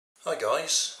Hi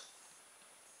guys,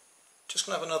 just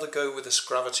going to have another go with this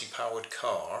gravity powered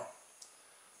car.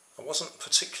 I wasn't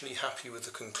particularly happy with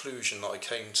the conclusion that I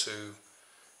came to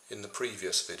in the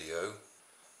previous video.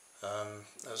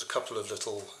 There was a couple of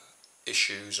little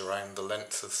issues around the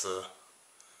length of the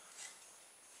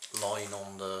line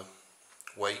on the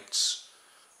weights,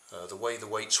 the way the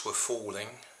weights were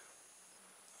falling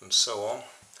and so on.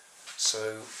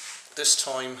 So this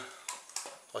time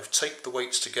I've taped the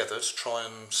weights together to try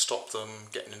and stop them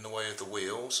getting in the way of the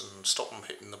wheels and stop them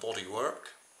hitting the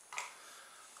bodywork.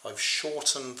 I've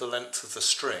shortened the length of the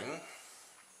string,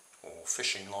 or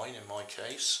fishing line in my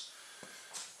case,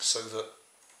 so that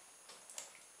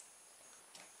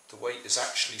the weight is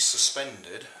actually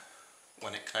suspended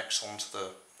when it connects onto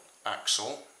the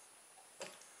axle.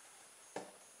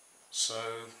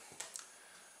 So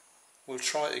we'll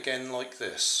try it again like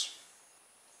this.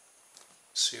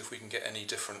 See if we can get any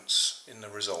difference in the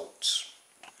results.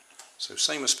 So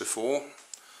same as before,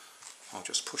 I'll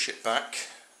just push it back.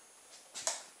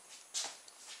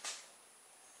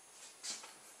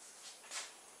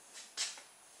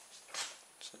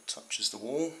 So it touches the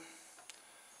wall.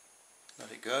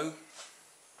 Let it go.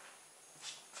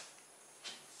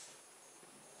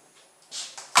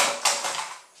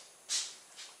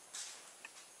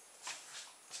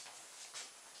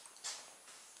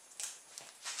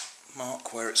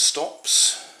 Mark where it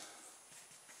stops.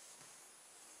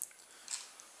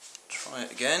 Try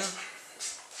it again.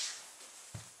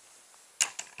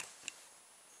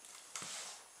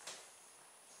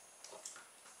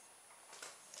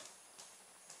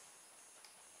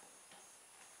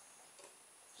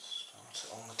 Start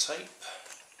it on the tape.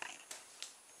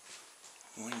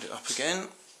 Wind it up again.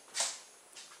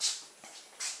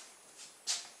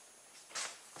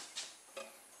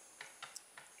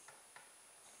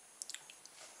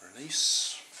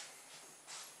 Release.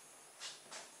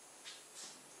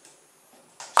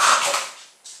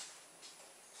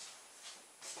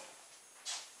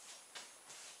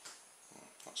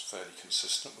 That's fairly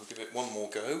consistent. We'll give it one more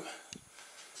go.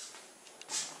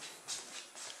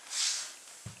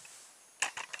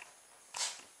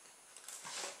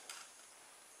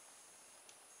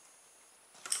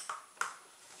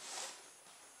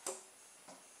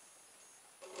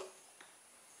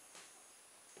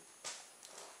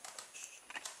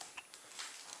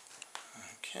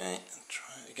 Okay,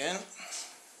 try it again.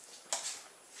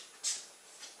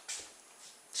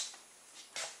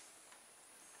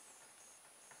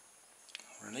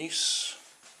 Release.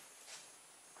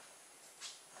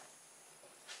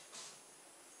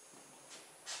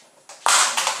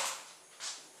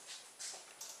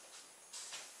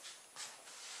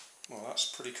 Well, that's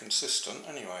pretty consistent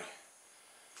anyway.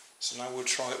 So now we'll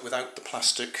try it without the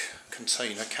plastic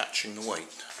container catching the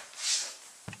weight.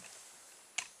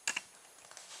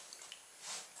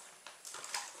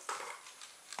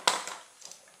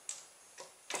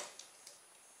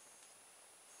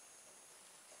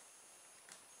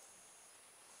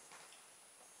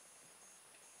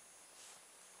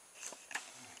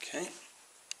 Okay,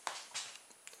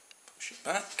 push it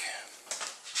back.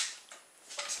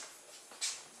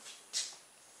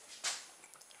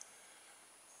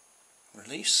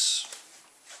 Release.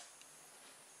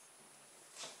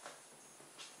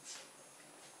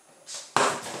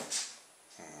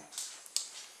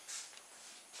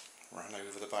 Ran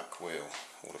over the back wheel,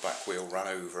 or the back wheel ran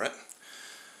over it.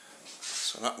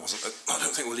 So that wasn't, I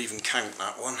don't think we'll even count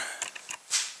that one.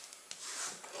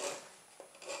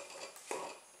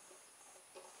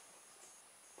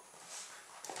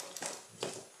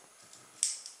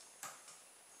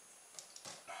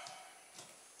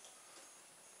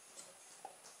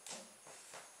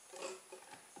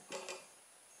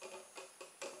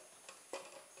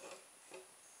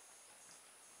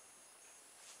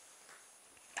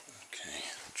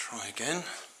 Try again.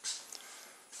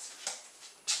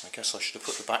 I guess I should have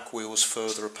put the back wheels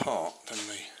further apart, then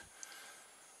they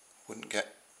wouldn't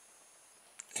get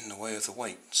in the way of the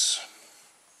weights.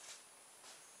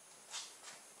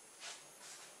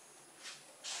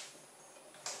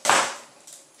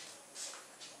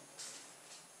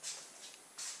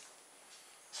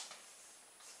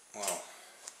 Well,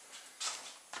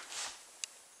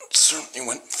 it certainly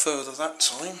went further that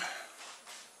time.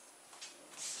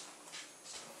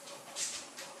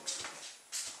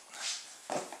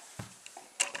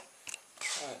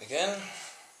 Again.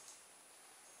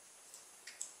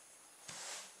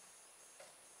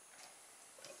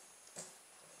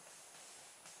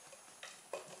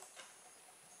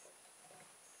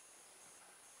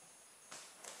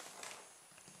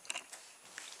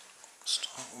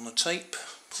 Start on the tape,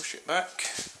 push it back.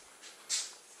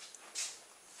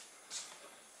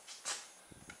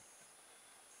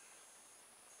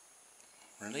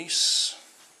 Release.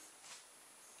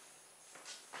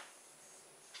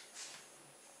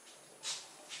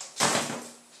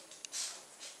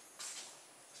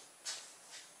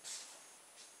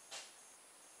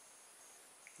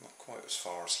 Not quite as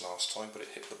far as last time, but it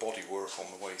hit the bodywork on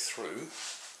the way through.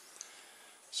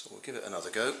 So we'll give it another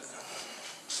go.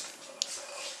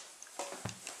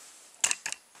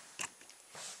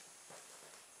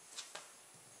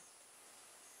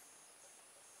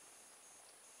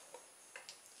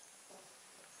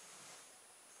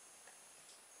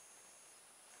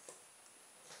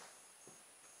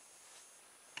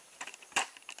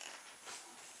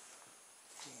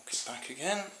 Walk it back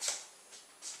again.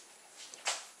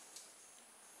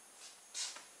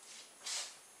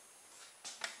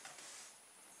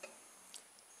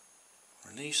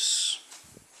 Release.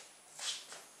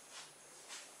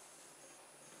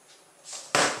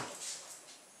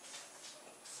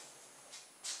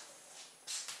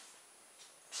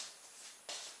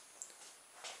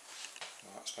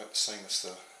 Well, that's about the same as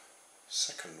the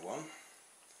second one,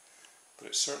 but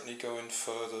it's certainly going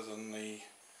further than the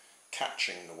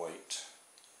catching the weight.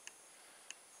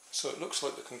 So it looks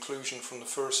like the conclusion from the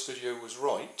first video was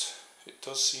right. It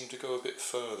does seem to go a bit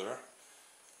further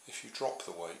if you drop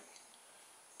the weight,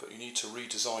 but you need to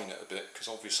redesign it a bit, because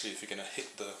obviously if you're going to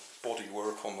hit the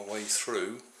bodywork on the way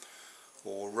through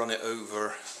or run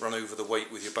over the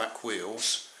weight with your back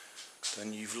wheels,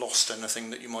 then you've lost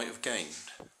anything that you might have gained.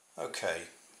 Okay,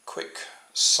 quick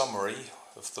summary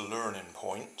of the learning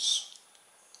points.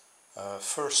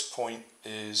 First point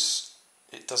is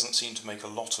it doesn't seem to make a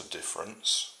lot of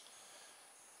difference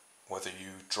whether you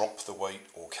drop the weight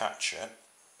or catch it,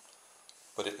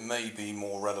 but it may be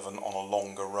more relevant on a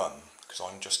longer run, because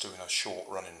I'm just doing a short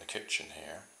run in the kitchen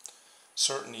here.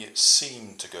 Certainly it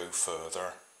seemed to go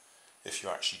further if you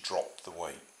actually dropped the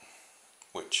weight,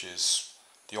 which is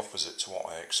the opposite to what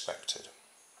I expected.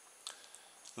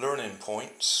 Learning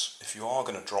points: if you are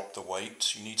going to drop the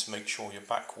weight, you need to make sure your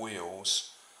back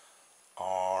wheels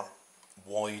are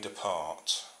wide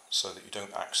apart so that you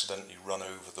don't accidentally run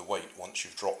over the weight once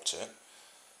you've dropped it,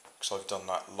 because I've done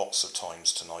that lots of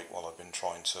times tonight while I've been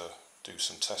trying to do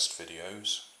some test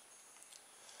videos.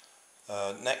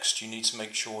 Next, you need to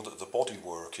make sure that the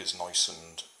bodywork is nice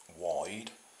and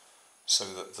wide so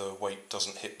that the weight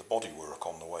doesn't hit the bodywork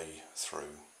on the way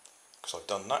through, because I've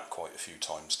done that quite a few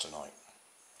times tonight.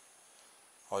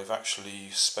 I've actually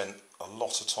spent a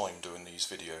lot of time doing these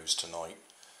videos tonight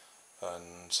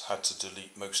and had to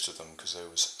delete most of them because there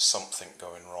was something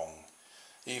going wrong,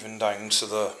 even down to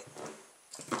the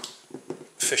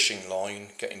fishing line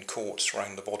getting caught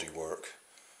around the bodywork.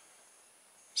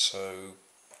 So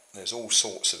there's all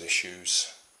sorts of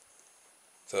issues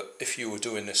that if you were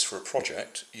doing this for a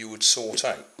project you would sort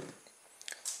out.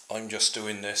 I'm just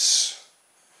doing this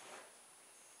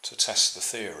to test the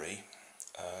theory,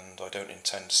 and I don't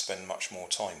intend to spend much more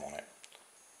time on it.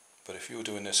 But if you were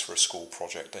doing this for a school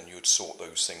project, then you would sort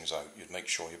those things out. You'd make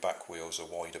sure your back wheels are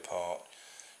wide apart,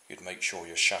 you'd make sure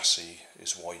your chassis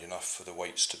is wide enough for the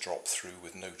weights to drop through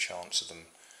with no chance of them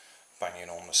banging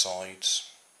on the sides,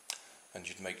 and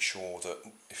you'd make sure that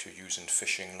if you're using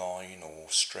fishing line or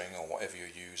string or whatever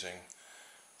you're using,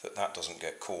 that doesn't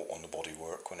get caught on the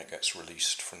bodywork when it gets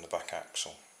released from the back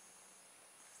axle.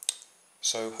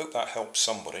 So hope that helps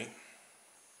somebody.